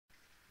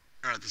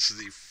Alright, this is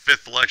the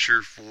fifth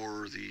lecture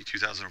for the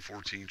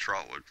 2014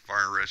 Trotwood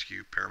Fire and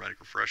Rescue Paramedic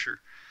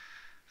Refresher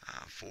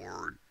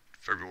for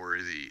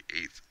February the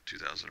 8th,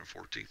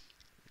 2014.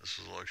 This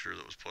was a lecture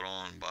that was put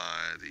on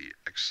by the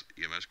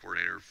ex-EMS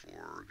coordinator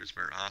for Good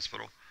Samaritan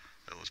Hospital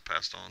that was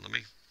passed on to me.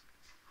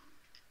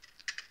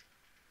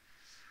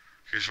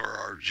 Okay, so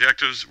our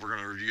objectives, we're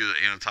going to review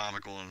the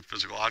anatomical and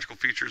physiological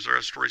features of the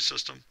respiratory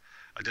system,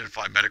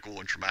 identify medical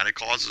and traumatic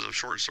causes of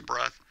shortness of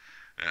breath,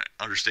 and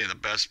understand the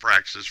best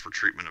practices for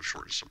treatment of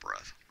shortness of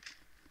breath.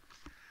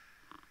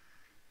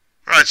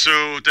 Alright,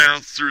 so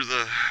down through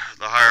the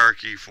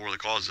hierarchy for the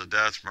cause of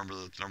death, remember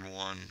the number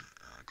one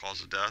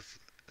cause of death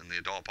in the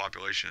adult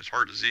population is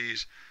heart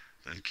disease,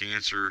 then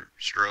cancer,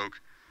 stroke,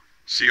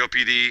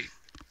 COPD,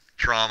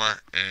 trauma,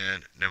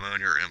 and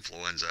pneumonia or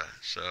influenza.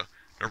 So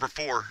number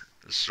 4,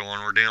 this is the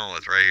one we're dealing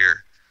with right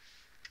here.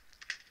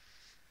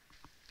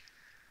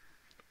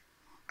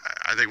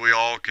 I think we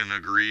all can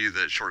agree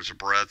that shortness of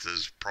breath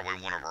is probably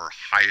one of our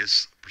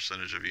highest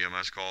percentage of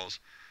EMS calls.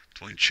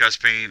 Between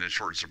chest pain and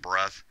shortness of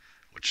breath,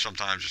 which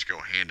sometimes just go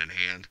hand in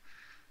hand,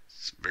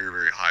 it's a very,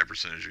 very high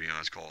percentage of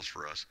EMS calls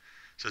for us.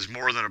 It says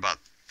more than about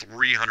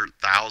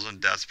 300,000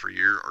 deaths per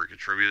year are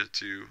contributed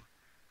to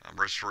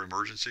respiratory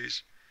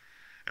emergencies.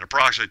 And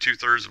approximately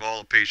 2/3 of all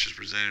the patients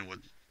presenting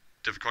with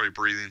difficulty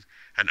breathing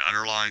had an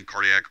underlying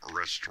cardiac or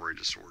respiratory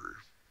disorder.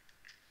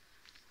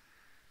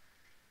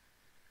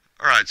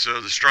 Alright, so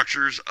the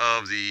structures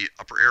of the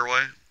upper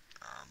airway.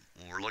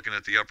 When we're looking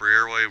at the upper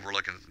airway, we're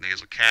looking at the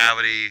nasal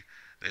cavity,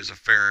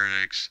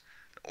 nasopharynx,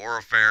 the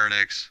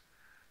oropharynx,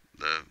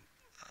 the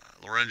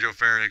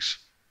laryngopharynx.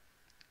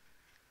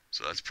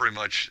 So that's pretty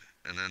much,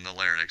 and then the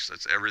larynx.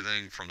 That's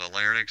everything from the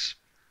larynx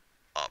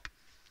up.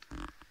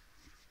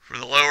 For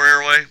the lower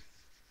airway,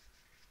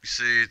 you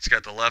see it's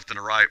got the left and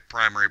the right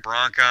primary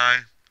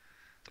bronchi,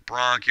 the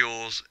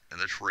bronchioles,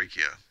 and the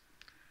trachea.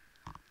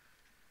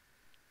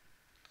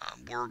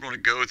 We're going to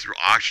go through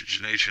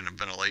oxygenation and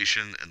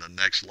ventilation in the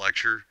next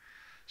lecture,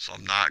 so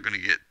I'm not going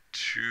to get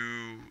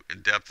too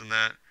in depth in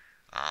that.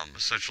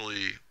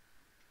 Essentially,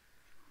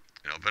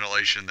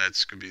 ventilation,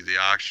 that's going to be the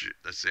oxygen.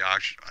 It's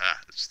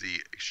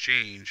the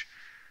exchange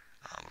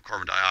of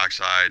carbon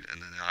dioxide,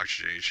 and then the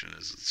oxygenation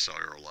is at the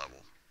cellular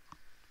level.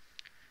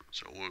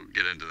 So we'll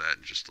get into that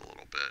in just a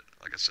little bit.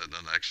 Like I said, in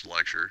the next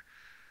lecture,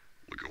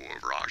 we'll go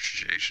over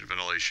oxygenation,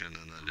 ventilation,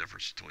 and the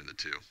difference between the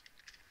two.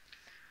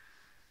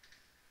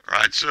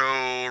 Alright, so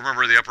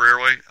remember the upper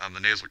airway, the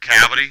nasal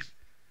cavity.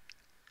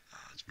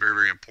 It's very,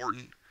 very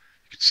important.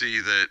 You can see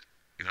that,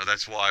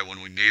 that's why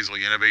when we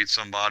nasally intubate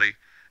somebody,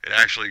 it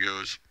actually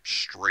goes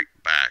straight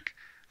back.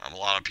 A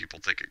lot of people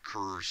think it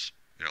curves,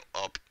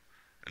 up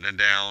and then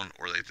down,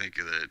 or they think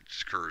that it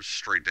just curves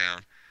straight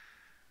down.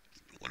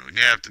 When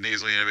we have to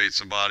nasally intubate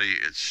somebody,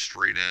 it's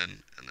straight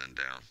in and then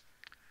down.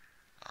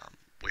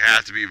 We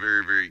have to be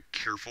very, very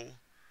careful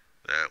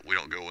that we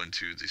don't go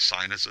into the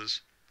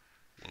sinuses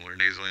when we're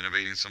nasally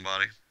intubating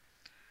somebody.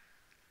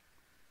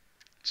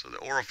 So the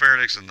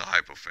oropharynx and the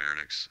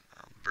hypopharynx,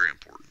 very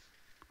important.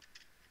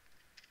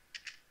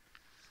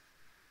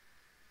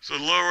 So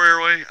the lower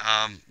airway,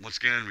 once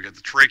again, we got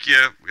the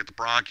trachea, we got the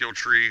bronchial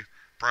tree,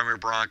 primary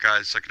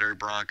bronchi, secondary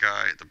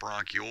bronchi, the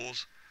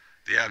bronchioles,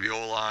 the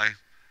alveoli,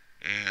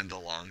 and the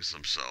lungs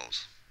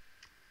themselves.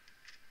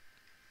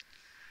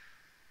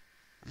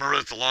 Remember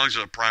that the lungs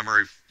are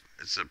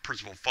it's the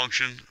principal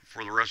function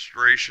for the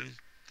respiration,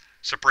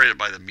 separated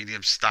by the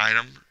medium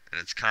sternum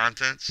and its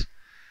contents.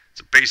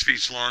 It's a base of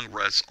each lung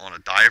rests on a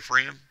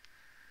diaphragm.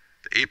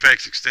 The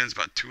apex extends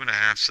about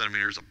 2.5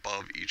 centimeters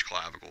above each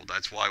clavicle.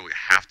 That's why we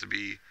have to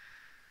be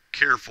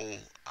careful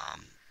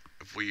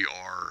if we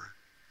are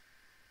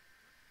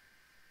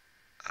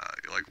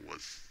like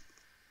with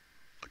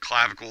a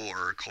clavicle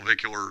or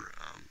clavicular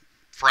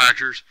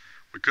fractures.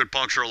 We could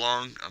puncture a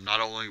lung,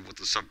 not only with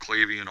the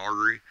subclavian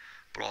artery,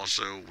 but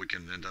also we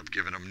can end up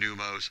giving them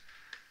pneumos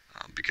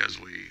because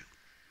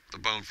the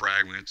bone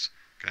fragments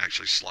can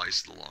actually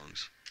slice the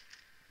lungs.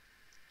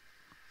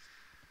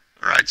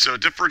 Alright, so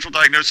differential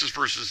diagnosis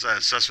versus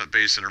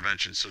assessment-based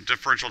intervention. So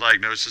differential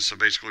diagnosis, so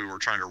basically we're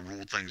trying to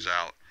rule things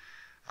out.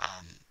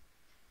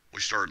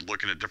 We start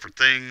looking at different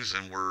things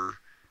and we're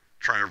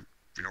trying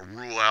to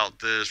rule out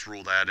this,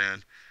 rule that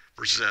in,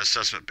 versus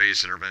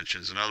assessment-based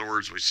interventions. In other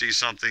words, we see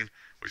something,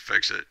 we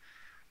fix it.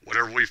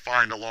 Whatever we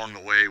find along the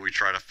way, we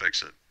try to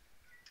fix it.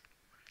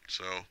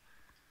 So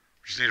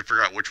we just need to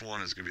figure out which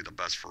one is going to be the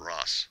best for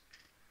us.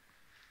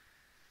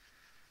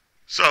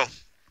 So,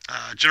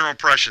 general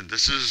impression.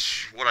 This is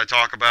what I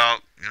talk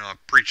about.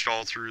 I've preached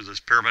all through this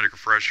paramedic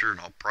refresher,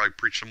 and I'll probably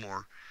preach some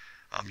more.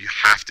 You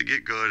have to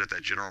get good at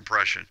that general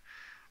impression.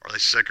 Are they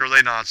sick or are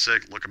they not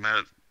sick? Look at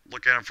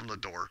them from the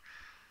door.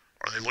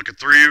 Are they looking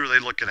through you or are they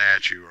looking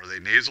at you? Are they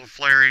nasal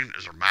flaring?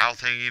 Is their mouth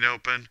hanging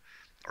open?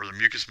 Are their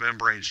mucous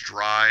membranes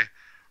dry?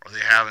 Are they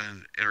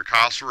having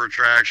intercostal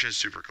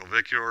retractions,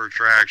 supraclavicular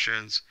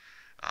retractions,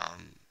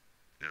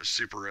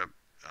 super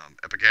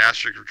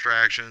epigastric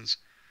retractions?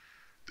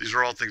 These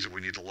are all things that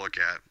we need to look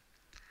at.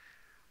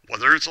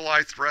 Whether it's a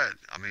life threat,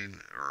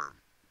 or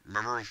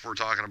remember if we're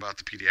talking about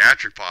the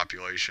pediatric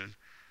population,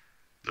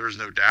 there's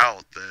no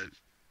doubt that,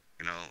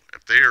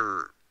 if they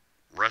are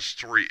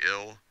respiratory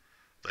ill,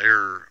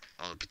 they're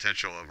on the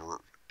potential of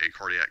a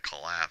cardiac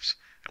collapse,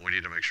 and we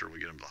need to make sure we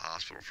get them to the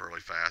hospital fairly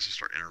fast and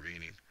start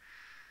intervening.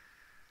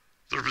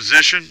 Their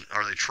position,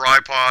 are they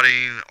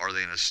tripoding? Are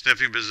they in a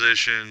sniffing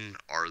position?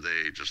 Are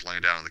they just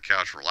laying down on the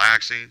couch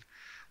relaxing?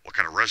 What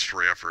kind of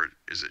respiratory effort?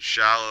 Is it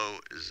shallow?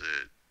 Is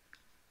it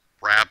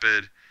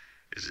rapid?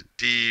 Is it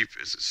deep?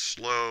 Is it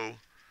slow?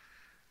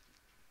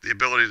 The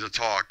ability to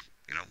talk,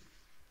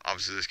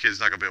 obviously this kid's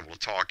not going to be able to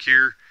talk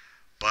here,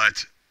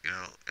 but,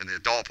 in the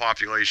adult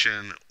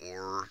population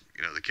or,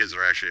 the kids that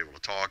are actually able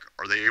to talk,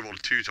 are they able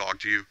to talk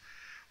to you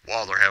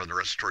while they're having the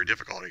respiratory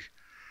difficulty?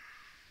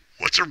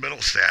 What's their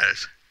mental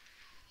status?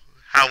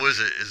 How is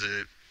it? Is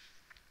it,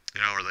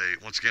 are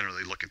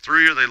they looking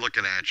through you? Are they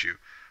looking at you?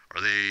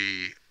 Are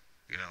they,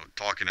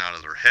 talking out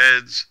of their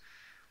heads?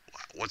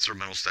 What's their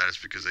mental status?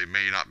 Because they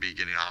may not be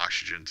getting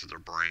oxygen to their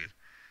brain,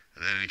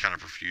 and then any kind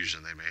of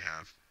perfusion they may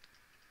have.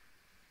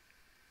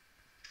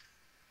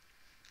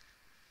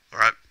 All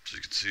right, so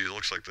you can see it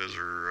looks like those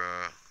are,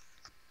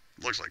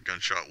 looks like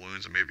gunshot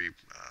wounds and maybe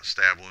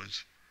stab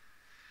wounds.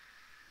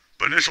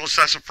 But initial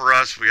assessment for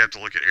us, we have to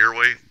look at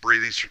airway,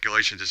 breathing,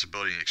 circulation,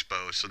 disability, and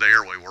exposed. So the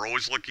airway, we're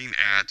always looking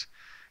at,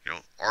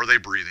 are they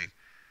breathing?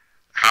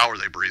 How are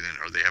they breathing?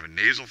 Are they having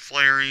nasal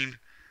flaring?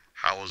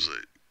 How is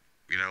it?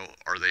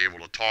 Are they able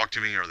to talk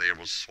to me? Are they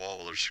able to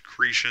swallow their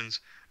secretions?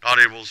 Not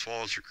able to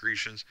swallow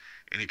secretions?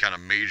 Any kind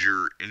of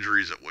major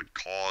injuries that would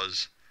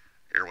cause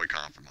airway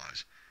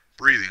compromise.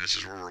 Breathing, this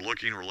is where we're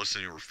looking, we're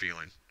listening, we're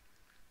feeling.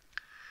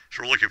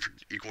 So we're looking for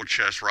equal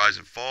chest rise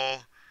and fall.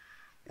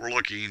 We're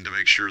looking to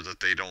make sure that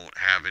they don't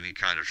have any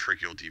kind of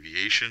tracheal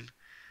deviation.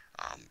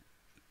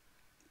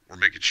 We're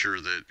making sure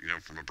that,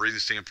 from a breathing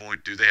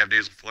standpoint, do they have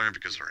nasal flaring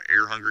because they're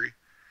air hungry?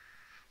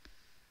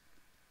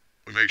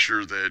 We make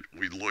sure that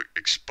we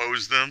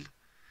expose them.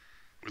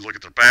 We look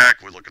at their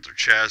back, we look at their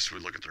chest, we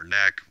look at their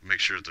neck, make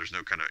sure that there's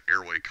no kind of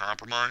airway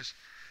compromise.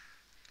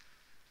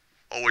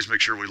 Always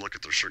make sure we look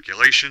at their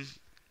circulation.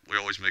 We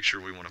always make sure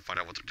we want to find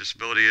out what their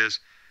disability is.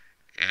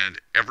 And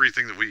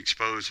everything that we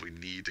expose, we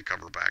need to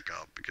cover back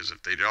up. Because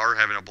if they are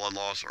having a blood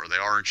loss or they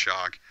are in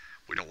shock,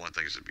 we don't want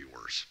things to be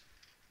worse.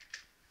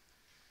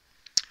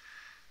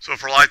 So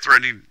for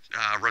life-threatening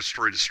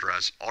respiratory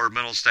distress, our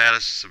mental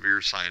status, severe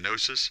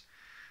cyanosis.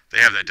 They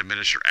have that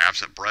diminished or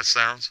absent breath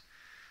sounds.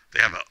 They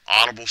have an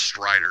audible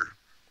stridor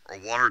or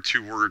one or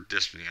two word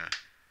dyspnea.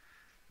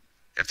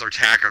 If they're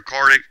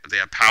tachycardic, if they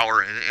have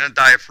power and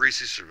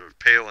diaphoresis, or they're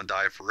pale and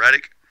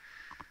diaphoretic,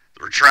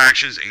 the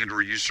retractions and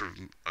or use of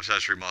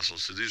accessory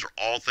muscles. So these are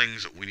all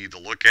things that we need to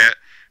look at.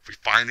 If we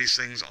find these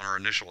things on our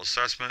initial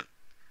assessment,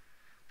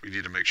 we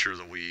need to make sure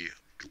that we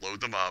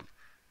load them up,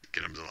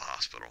 get them to the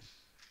hospital.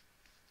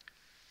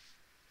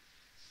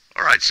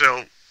 All right,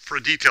 so for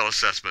a detailed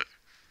assessment,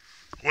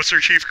 what's their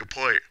chief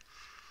complaint?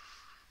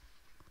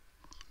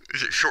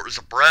 Is it shortness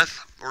of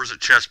breath or is it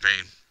chest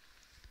pain?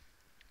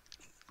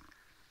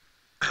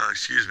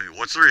 Excuse me.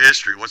 What's their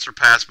history? What's their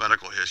past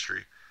medical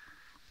history?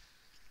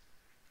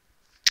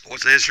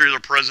 What's the history of their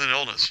present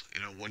illness?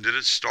 When did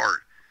it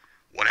start?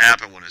 What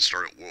happened when it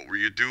started? What were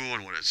you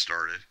doing when it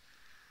started?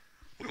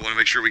 We want to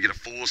make sure we get a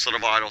full set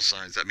of vital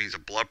signs. That means a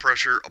blood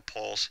pressure, a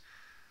pulse.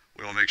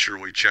 We want to make sure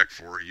we check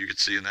for, you can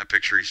see in that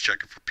picture, he's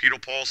checking for pedal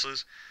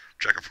pulses,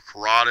 checking for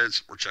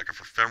carotids, we're checking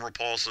for femoral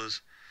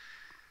pulses.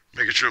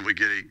 Making sure we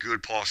get a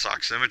good pulse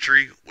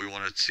oximetry. We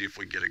want to see if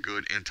we get a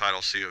good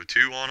end-tidal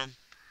CO2 on them.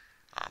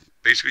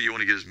 Basically, you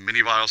want to get as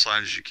many vital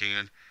signs as you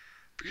can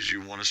because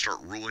you want to start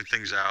ruling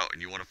things out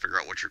and you want to figure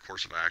out what your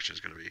course of action is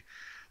going to be.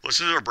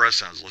 Listen to their breath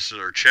sounds. Listen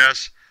to their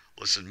chest.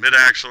 Listen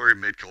mid-axillary,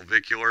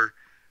 mid-clavicular,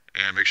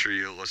 and make sure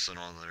you listen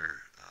on their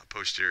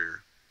posterior.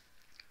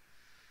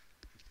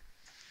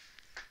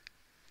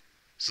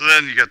 So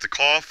then you got the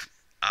cough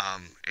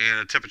and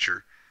a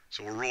temperature.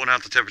 So we're ruling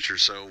out the temperature.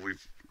 So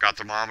we've got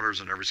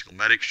thermometers in every single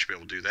medic. You should be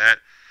able to do that.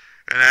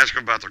 And ask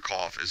them about their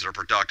cough. Is there a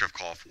productive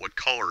cough? What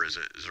color is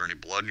it? Is there any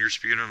blood in your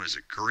sputum? Is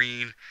it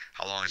green?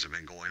 How long has it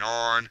been going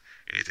on?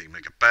 Anything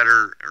make it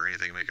better or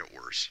anything make it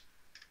worse?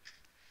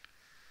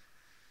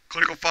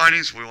 Clinical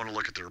findings, we want to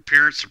look at their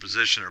appearance, their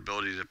position, their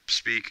ability to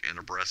speak, and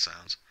their breath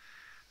sounds.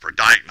 For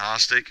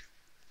diagnostic,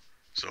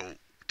 so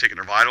taking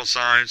their vital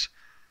signs,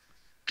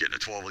 getting a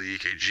 12 lead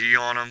EKG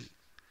on them,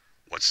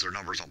 what's their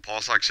numbers on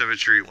pulse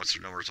oximetry, what's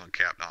their numbers on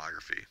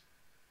capnography.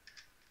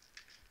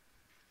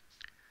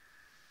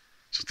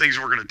 So things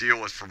we're going to deal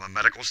with from a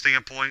medical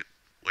standpoint,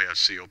 we have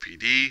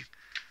COPD,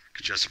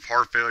 congestive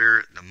heart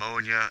failure,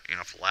 pneumonia,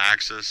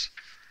 anaphylaxis,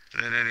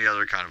 and then any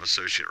other kind of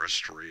associated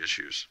respiratory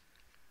issues.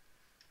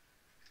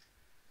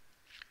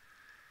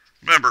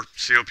 Remember,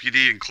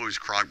 COPD includes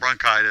chronic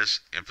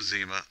bronchitis,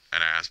 emphysema,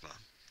 and asthma.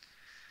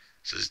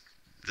 So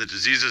the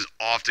diseases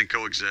often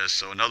coexist.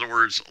 So in other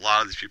words, a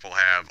lot of these people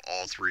have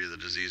all three of the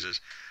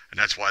diseases, and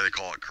that's why they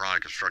call it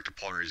chronic obstructive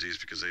pulmonary disease,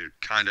 because they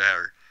kind of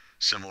are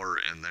similar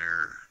in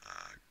their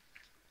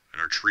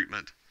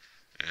treatment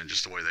and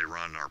just the way they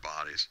run in our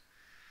bodies.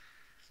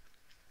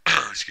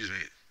 Excuse me.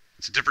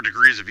 It's different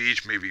degrees of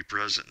each may be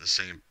present in the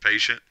same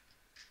patient.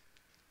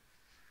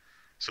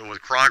 So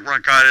with chronic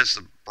bronchitis,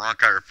 the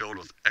bronchi are filled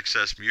with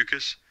excess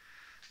mucus.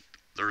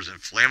 There's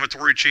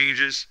inflammatory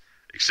changes,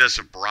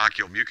 excessive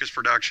bronchial mucus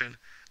production.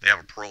 They have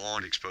a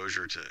prolonged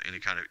exposure to any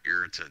kind of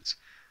irritants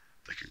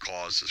that can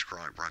cause this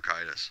chronic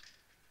bronchitis.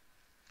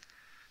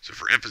 So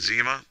for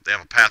emphysema, they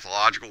have a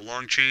pathological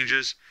lung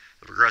changes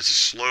that progresses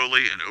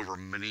slowly and over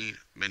many,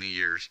 many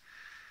years.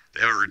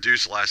 They have a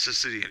reduced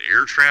elasticity and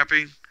air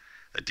trapping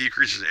that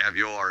decreases the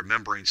alveolar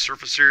membrane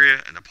surface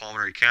area and the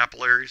pulmonary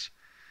capillaries.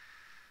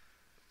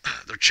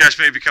 Their chest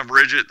may become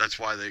rigid. That's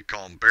why they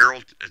call them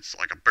barrel. It's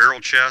like a barrel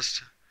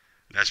chest.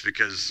 And that's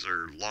because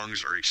their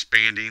lungs are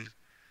expanding,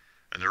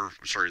 and their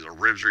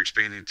ribs are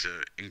expanding to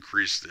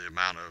increase the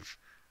amount of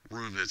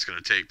room that it's going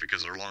to take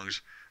because their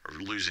lungs are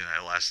losing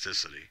that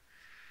elasticity.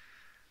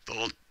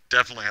 They'll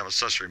definitely have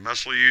accessory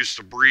muscle use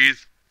to breathe,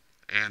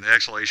 and the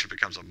exhalation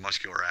becomes a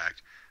muscular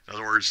act. In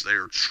other words, they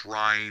are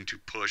trying to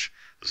push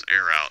this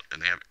air out,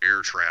 and they have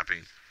air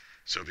trapping,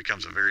 so it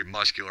becomes a very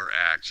muscular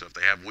act. So if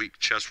they have weak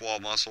chest wall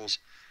muscles,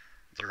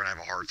 they're going to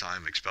have a hard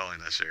time expelling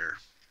this air.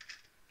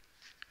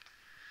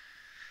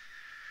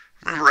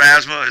 Remember,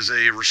 asthma is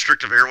a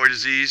restrictive airway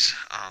disease,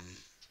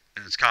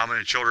 and it's common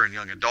in children and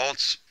young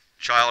adults.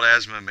 Child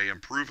asthma may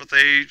improve with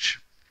age.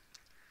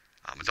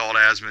 Adult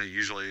asthma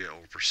usually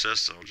will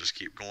persist and it'll just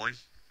keep going.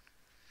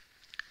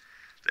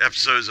 The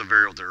episodes of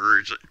variable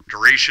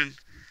duration.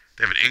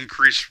 They have an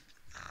increased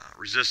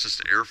resistance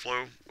to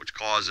airflow, which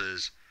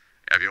causes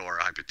alveolar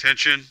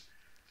hypotension.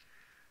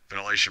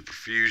 Ventilation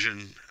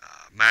perfusion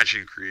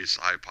matching creates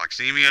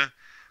hypoxemia.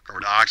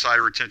 Carbon dioxide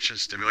retention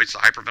stimulates the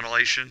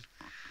hyperventilation.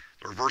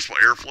 The reversible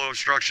airflow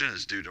obstruction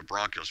is due to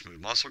bronchial smooth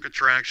muscle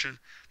contraction,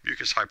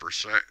 mucus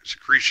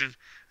hypersecretion,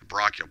 and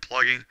bronchial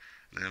plugging,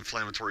 and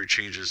inflammatory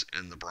changes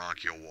in the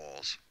bronchial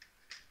walls.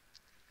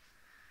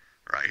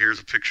 All right, here's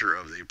a picture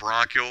of the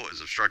bronchial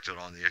is obstructed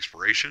on the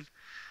expiration,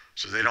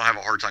 so they don't have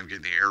a hard time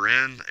getting the air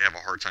in, they have a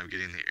hard time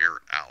getting the air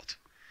out.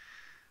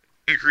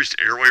 Increased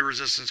airway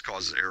resistance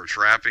causes air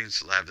trapping,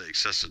 so they have the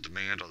excessive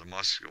demand on the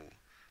muscle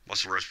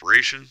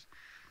respiration,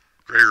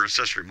 greater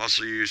accessory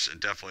muscle use,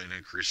 and definitely an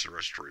increase in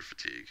respiratory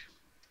fatigue.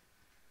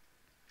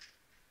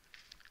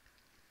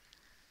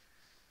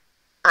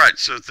 All right,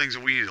 so things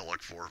that we need to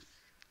look for.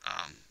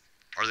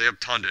 Are they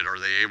obtunded? Are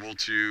they able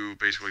to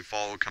basically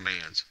follow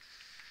commands?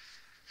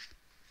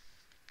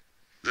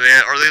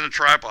 Are they in a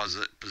tripod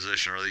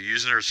position? Are they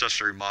using their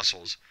accessory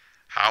muscles?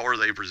 How are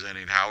they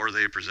presenting? How are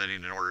they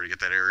presenting in order to get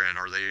that air in?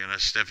 Are they in a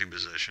sniffing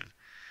position?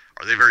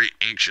 Are they very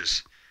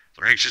anxious?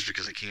 They're anxious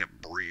because they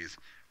can't breathe.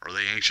 Are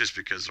they anxious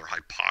because they're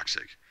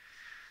hypoxic?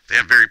 They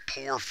have very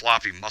poor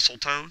floppy muscle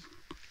tone.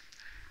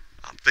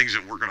 Things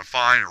that we're going to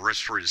find are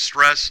respiratory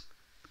distress,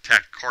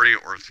 tachycardia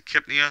or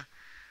tachypnea.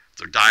 If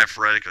they're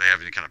diaphoretic, they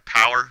have any kind of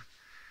power.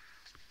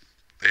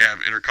 They have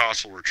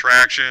intercostal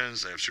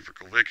retractions. They have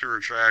supraclavicular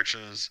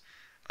retractions,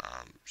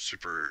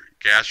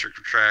 supragastric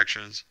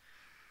retractions.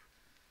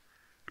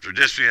 If they're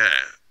dyspnea,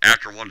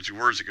 after 1 to 2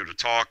 words, they go to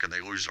talk and they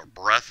lose their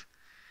breath.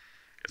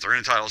 If their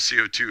end-tidal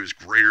CO2 is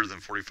greater than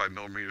 45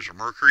 millimeters of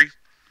mercury,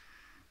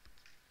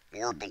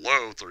 or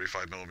below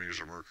 35 millimeters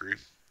of mercury,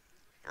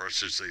 or I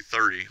should say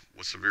 30,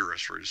 with severe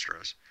respiratory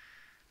distress.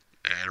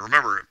 And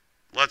remember,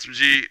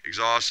 lethargy,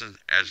 exhaustion,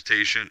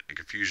 agitation, and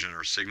confusion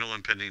are signal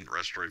impending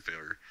respiratory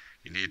failure.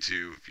 You need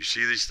to, if you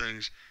see these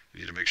things, you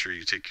need to make sure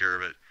you take care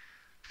of it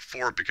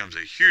before it becomes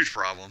a huge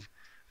problem,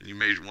 and you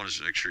may want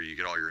to make sure you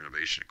get all your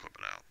innovation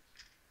equipment out.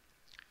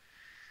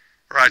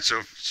 All right,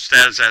 so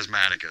status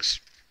asthmaticus.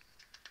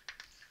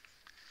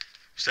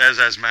 Status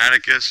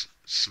asthmaticus,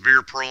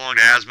 severe prolonged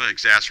asthma,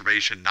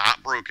 exacerbation,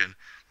 not broken,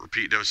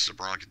 repeat doses of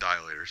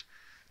bronchodilators.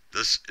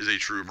 This is a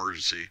true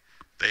emergency.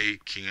 They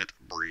can't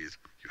breathe.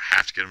 You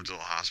have to get them to the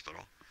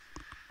hospital.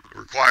 It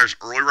requires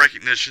early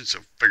recognition, so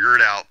figure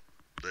it out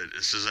that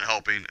this isn't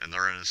helping and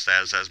they're in a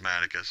status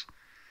asthmaticus.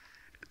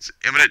 It's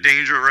imminent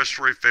danger of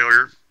respiratory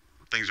failure.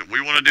 Things that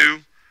we want to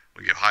do,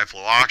 we give high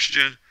flow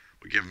oxygen,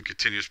 we give them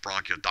continuous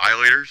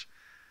bronchodilators,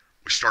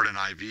 we start an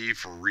IV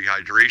for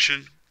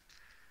rehydration.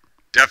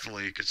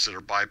 Definitely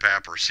consider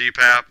BiPAP or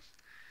CPAP.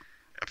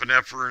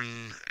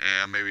 Epinephrine,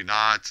 and maybe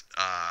not.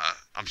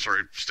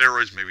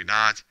 Steroids, maybe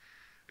not.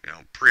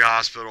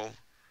 Pre-hospital.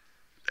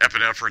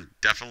 Epinephrine,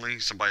 definitely.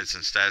 Somebody that's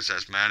in status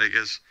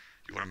asthmaticus,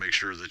 you want to make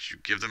sure that you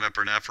give them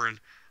epinephrine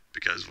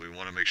because we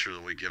want to make sure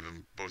that we give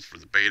them both for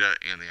the beta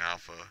and the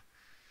alpha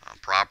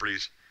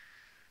properties.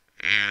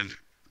 And it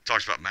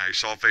talks about mag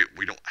sulfate.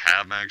 We don't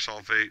have mag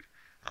sulfate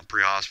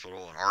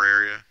pre-hospital in our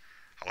area.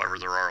 However,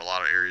 there are a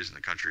lot of areas in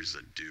the countries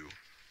that do.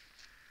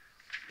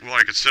 We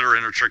want to consider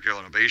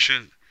intratracheal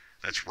intubation.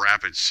 That's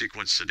rapid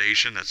sequence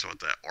sedation. That's what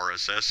that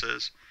RSS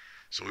is.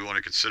 So we want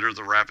to consider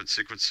the rapid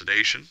sequence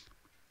sedation.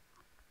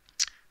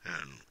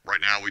 And right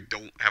now we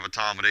don't have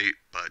etomidate,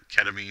 but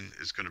ketamine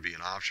is going to be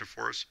an option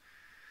for us.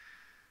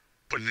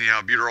 Putting the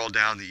albuterol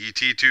down the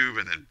ET tube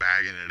and then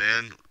bagging it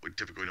in. We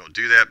typically don't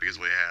do that because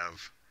we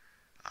have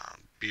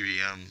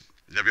BVM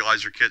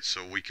nebulizer kits,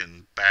 so we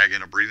can bag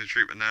in a breathing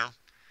treatment now.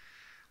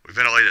 We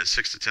ventilate at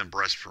 6 to 10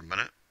 breaths per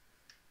minute.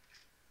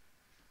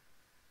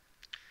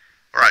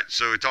 All right,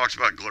 so it talks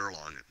about glare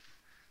lung.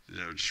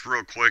 just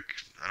real quick,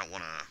 I don't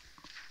want to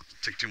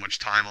take too much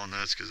time on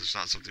this because it's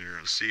not something you're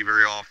going to see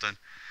very often.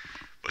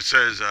 But it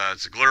says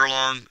it's a glitter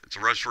lung. It's a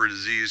respiratory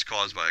disease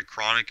caused by a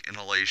chronic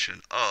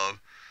inhalation of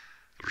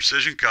the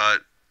precision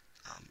cut,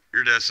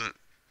 iridescent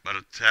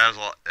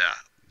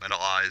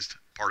metallized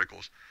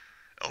particles.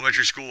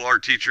 Elementary school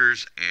art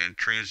teachers and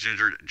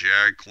transgendered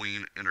drag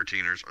queen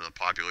entertainers are the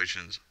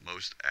population's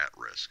most at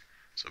risk.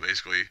 So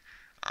basically,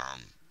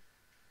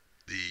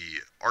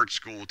 the art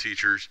school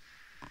teachers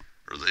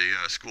or the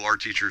school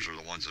art teachers are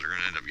the ones that are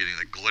going to end up getting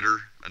the glitter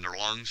in their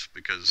lungs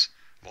because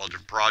of all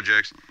different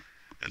projects.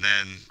 And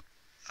then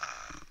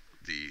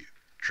the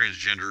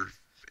transgender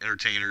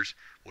entertainers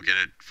will get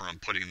it from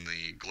putting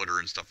the glitter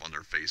and stuff on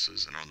their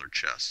faces and on their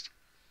chest.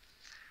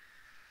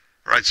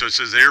 Alright, so it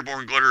says the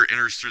airborne glitter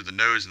enters through the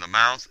nose and the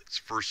mouth. It's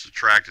first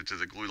attracted to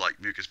the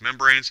glue-like mucous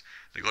membranes.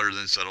 The glitter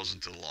then settles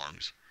into the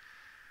lungs.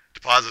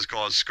 Deposits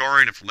cause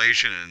scarring,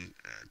 inflammation, and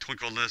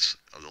twinkleness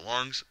of the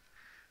lungs,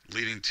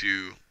 leading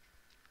to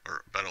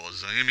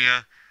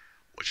beta-azoemia,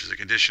 which is a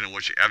condition in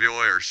which the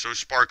alveoli are so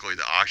sparkly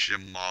that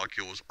oxygen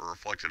molecules are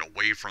reflected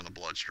away from the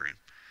bloodstream.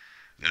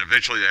 And then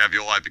eventually the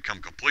alveoli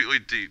become completely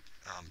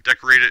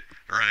decorated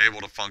and are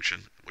unable to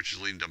function, which is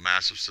leading to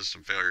massive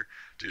system failure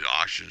due to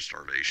oxygen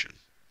starvation.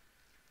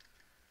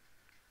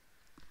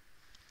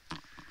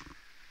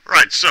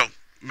 Alright, so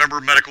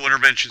remember, medical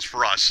interventions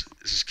for us,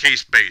 this is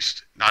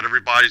case-based. Not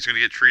everybody's going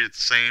to get treated the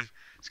same.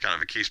 It's kind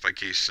of a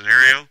case-by-case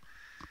scenario.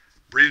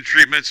 Breathing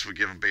treatments, we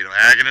give them beta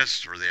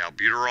agonists or the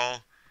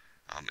albuterol.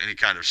 Any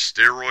kind of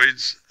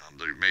steroids,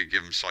 they may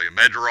give them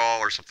solumedrol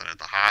or something at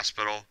the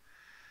hospital.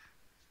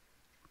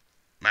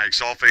 Mag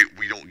sulfate,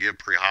 we don't give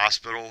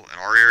pre-hospital in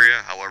our area.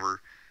 However,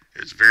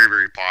 it's very,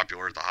 very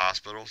popular at the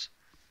hospitals.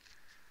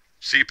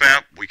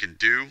 CPAP, we can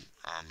do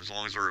as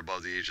long as they're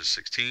above the age of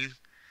 16.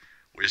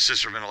 We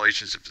assist their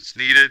ventilations if it's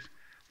needed.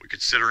 We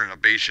consider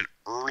intubation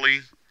early.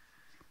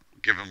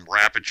 We give them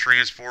rapid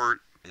transport.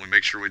 And we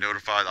make sure we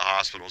notify the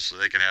hospital so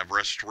they can have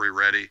respiratory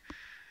ready,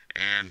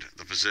 and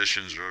the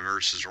physicians or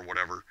nurses or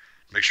whatever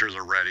make sure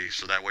they're ready.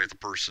 So that way if the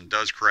person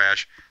does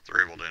crash,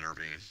 they're able to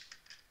intervene.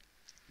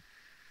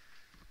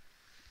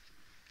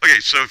 Okay,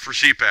 so for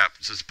CPAP,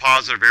 it says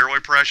positive airway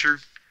pressure.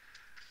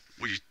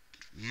 We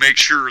make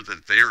sure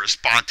that they are a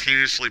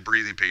spontaneously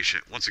breathing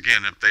patient. Once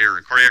again, if they are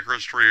in cardiac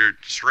respiratory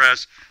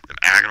distress, they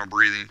have agonal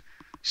breathing,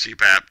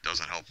 CPAP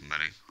doesn't help them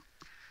any.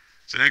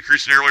 It's an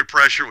increase in airway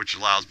pressure, which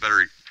allows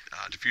better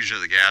diffusion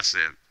of the gas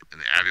in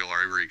the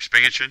alveolar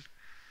expansion.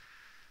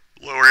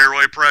 Lower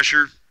airway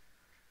pressure,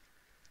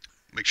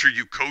 make sure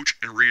you coach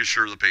and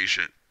reassure the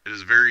patient. It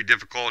is very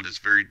difficult, it's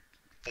very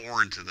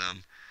foreign to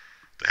them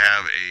to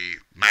have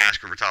a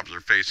mask over top of their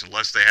face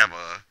unless they have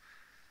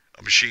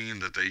a machine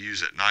that they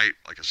use at night,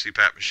 like a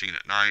CPAP machine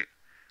at night,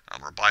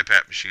 or a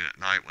BiPAP machine at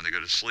night when they go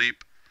to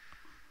sleep.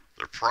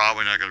 They're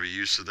probably not going to be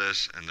used to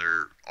this, and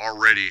they're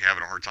already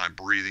having a hard time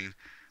breathing,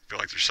 feel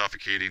like they're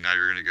suffocating. Now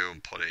you're going to go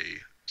and put a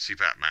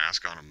CPAP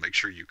mask on them. Make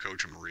sure you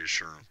coach them and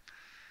reassure them.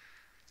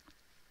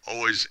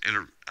 Always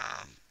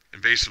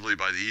invasively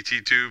by the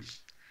ET tube,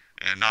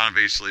 and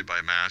non-invasively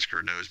by mask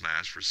or nose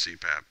mask for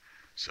CPAP.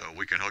 So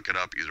we can hook it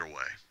up either way.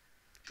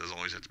 It doesn't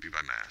always have to be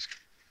by mask.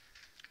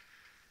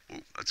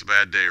 Ooh, that's a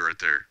bad day right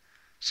there.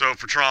 So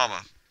for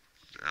trauma,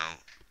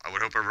 I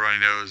would hope everybody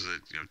knows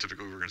that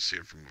typically we're going to see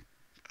it from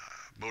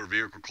motor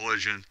vehicle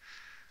collision,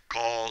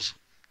 falls,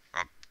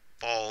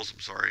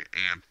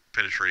 and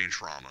penetrating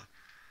trauma.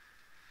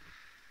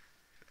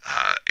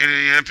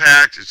 Any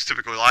impact, it's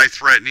typically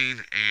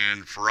life-threatening,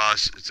 and for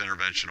us, it's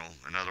interventional.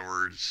 In other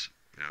words,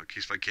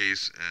 case by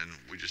case, and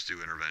we just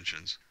do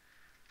interventions.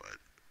 But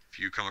if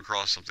you come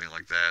across something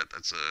like that,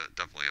 that's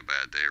definitely a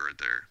bad day right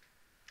there.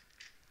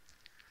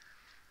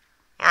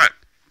 Alright,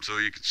 so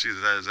you can see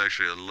that is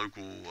actually a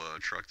local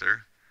truck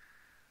there.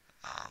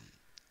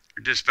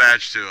 You're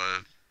dispatched to a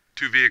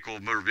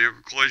two-vehicle motor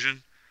vehicle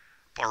collision.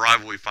 Upon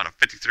arrival, we find a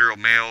 53-year-old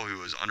male who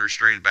was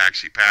understrained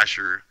backseat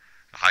passenger,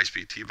 a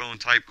high-speed T-bone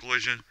type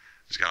collision.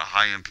 He's got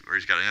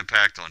an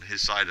impact on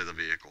his side of the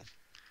vehicle.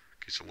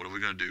 Okay, so what are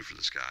we going to do for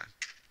this guy?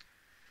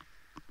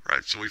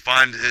 Right, so we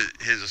find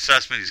his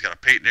assessment. He's got a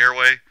patent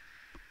airway.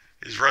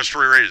 His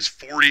respiratory rate is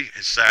 40.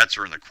 His SATs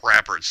are in the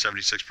crapper at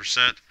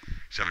 76%.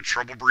 He's having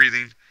trouble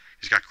breathing.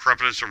 He's got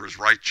crepitus over his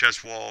right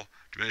chest wall,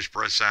 diminished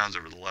breath sounds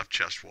over the left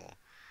chest wall.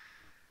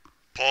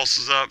 Pulse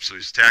is up, so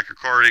he's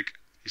tachycardic.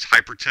 He's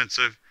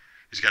hypertensive.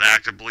 He's got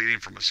active bleeding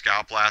from a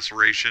scalp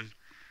laceration.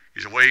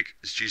 He's awake.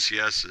 His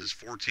GCS is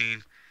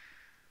 14.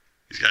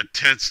 He's got a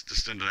tense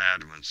distended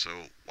abdomen. So,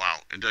 wow,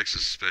 index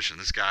of suspicion.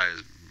 This guy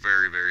is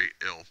very, very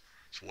ill.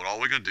 So what are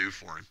we going to do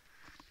for him?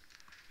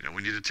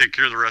 We need to take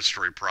care of the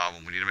respiratory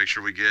problem. We need to make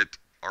sure we get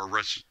our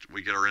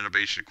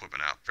intubation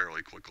equipment out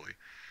fairly quickly.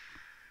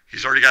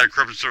 He's already got a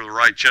crepitus over the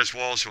right chest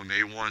wall, so we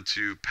may want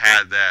to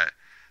pad that.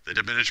 The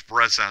diminished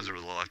breath sounds over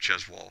the left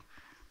chest wall.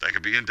 That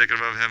could be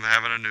indicative of him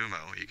having a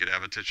pneumo. He could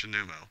have a tension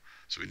pneumo.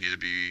 So we need to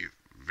be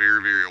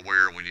very, very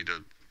aware. We need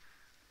to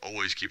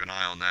always keep an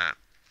eye on that.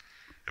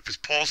 If his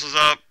pulse is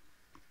up,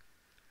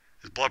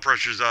 his blood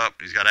pressure is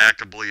up, he's got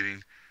active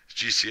bleeding,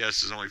 His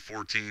GCS is only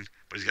 14,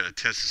 but he's got a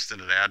 10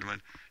 distended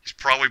abdomen. He's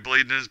probably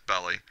bleeding in his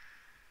belly.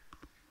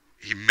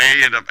 He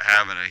may end up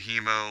having a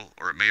hemo,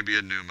 or it may be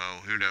a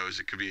pneumo. Who knows?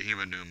 It could be a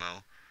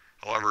hemopneumo.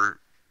 However,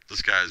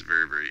 this guy is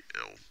very, very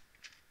ill.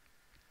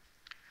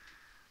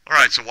 All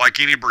right, so why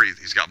can't he breathe?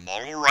 He's got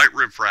multiple right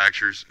rib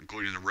fractures,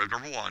 including the rib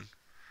number 1.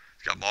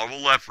 He's got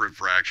multiple left rib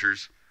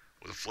fractures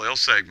with a flail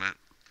segment.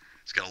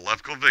 He's got a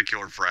left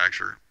clavicular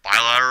fracture,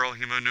 bilateral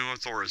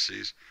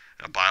hemopneumothoraces,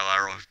 and a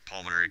bilateral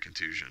pulmonary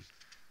contusion.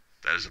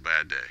 That is a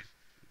bad day,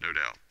 no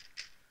doubt.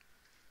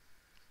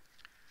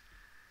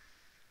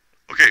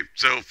 Okay,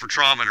 so for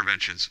trauma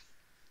interventions,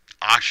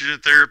 oxygen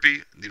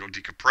therapy, needle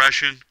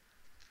decompression,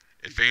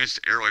 advanced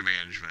airway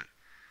management,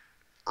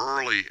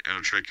 early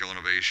endotracheal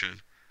intubation,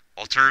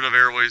 alternative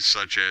airways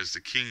such as the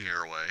King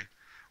airway,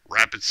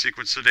 rapid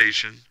sequence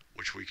sedation,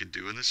 which we can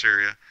do in this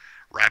area,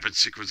 rapid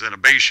sequence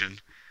intubation,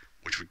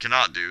 which we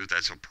cannot do.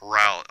 That's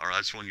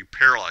that's when you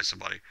paralyze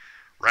somebody.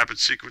 Rapid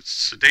sequence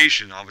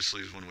sedation,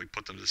 obviously, is when we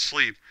put them to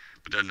sleep,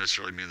 but doesn't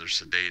necessarily mean they're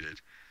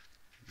sedated.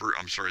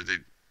 They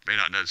may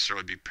not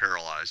necessarily be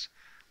paralyzed,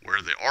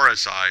 where the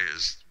RSI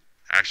is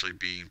actually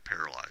being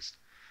paralyzed.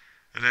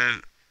 And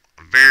then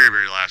a very,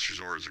 very last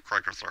resort is a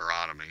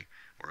cricothyrotomy,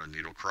 or a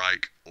needle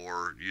cric,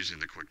 or using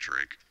the quick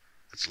trach.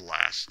 That's the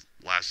last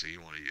thing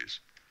you want to use.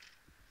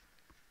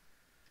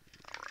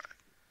 All right.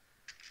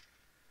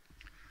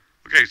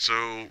 Okay,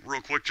 so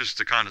real quick, just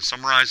to kind of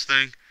summarize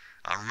things.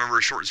 Remember,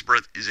 shortness of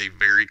breath is a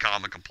very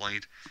common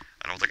complaint.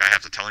 I don't think I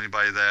have to tell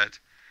anybody that.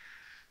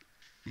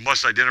 You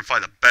must identify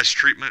the best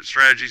treatment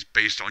strategies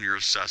based on your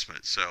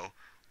assessment. So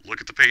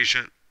look at the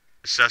patient,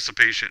 assess the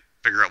patient,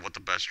 figure out what the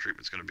best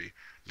treatment is going to be.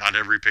 Not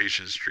every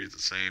patient is treated the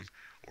same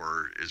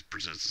or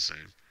presents the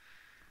same.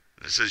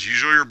 And it says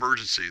use your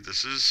emergency.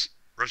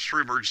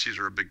 Respiratory emergencies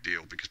are a big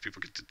deal because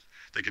people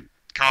they can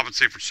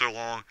compensate for so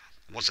long.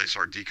 Once they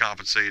start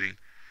decompensating,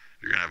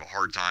 you're going to have a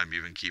hard time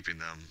even keeping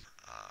them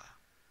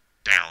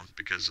down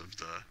because of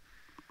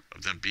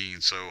them being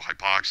so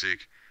hypoxic,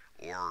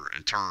 or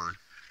in turn,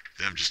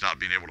 them just not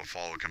being able to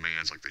follow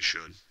commands like they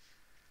should.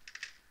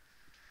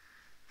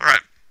 All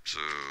right, so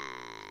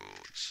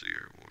let's see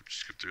here. We'll just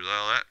skip through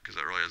all that because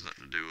that really has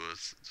nothing to do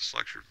with this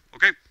lecture.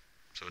 Okay,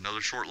 so another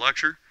short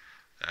lecture.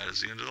 That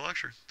is the end of the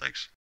lecture.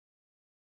 Thanks.